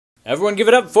Everyone give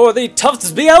it up for the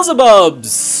Tufts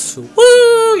Beelzebubs!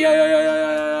 Woo!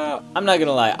 Yeah. I'm not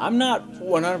gonna lie, I'm not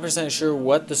 100% sure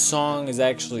what the song is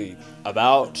actually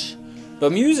about,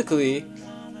 but musically,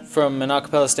 from an a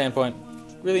cappella standpoint,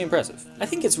 really impressive. I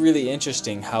think it's really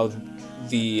interesting how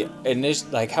the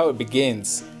how it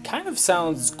begins kind of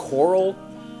sounds choral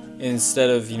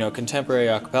instead of, contemporary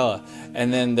a cappella,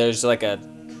 and then there's like a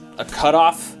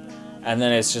cutoff, and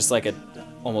then it's just like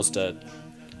almost a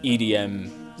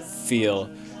EDM feel,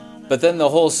 but then the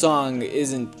whole song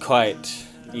isn't quite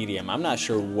EDM. I'm not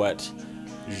sure what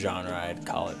genre I'd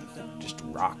call it, just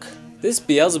rock. This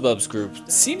Beelzebubs group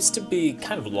seems to be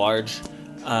kind of large.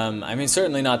 I mean,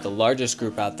 certainly not the largest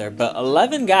group out there, but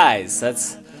 11 guys,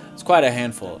 it's quite a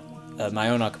handful. My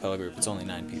own a cappella group, it's only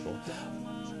 9 people.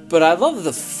 But I love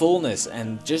the fullness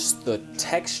and just the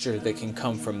texture that can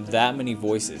come from that many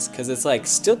voices, because it's like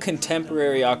still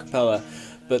contemporary a cappella,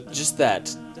 but just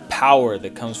that power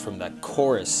that comes from that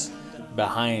chorus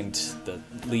behind the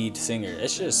lead singer.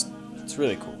 It's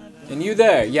really cool. And you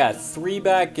there, yeah, 3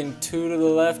 back and 2 to the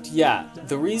left, yeah.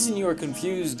 The reason you are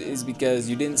confused is because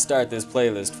you didn't start this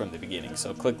playlist from the beginning,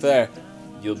 so click there,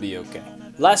 you'll be okay.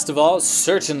 Last of all,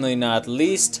 certainly not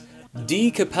least,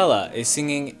 Cappella is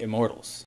singing Immortals.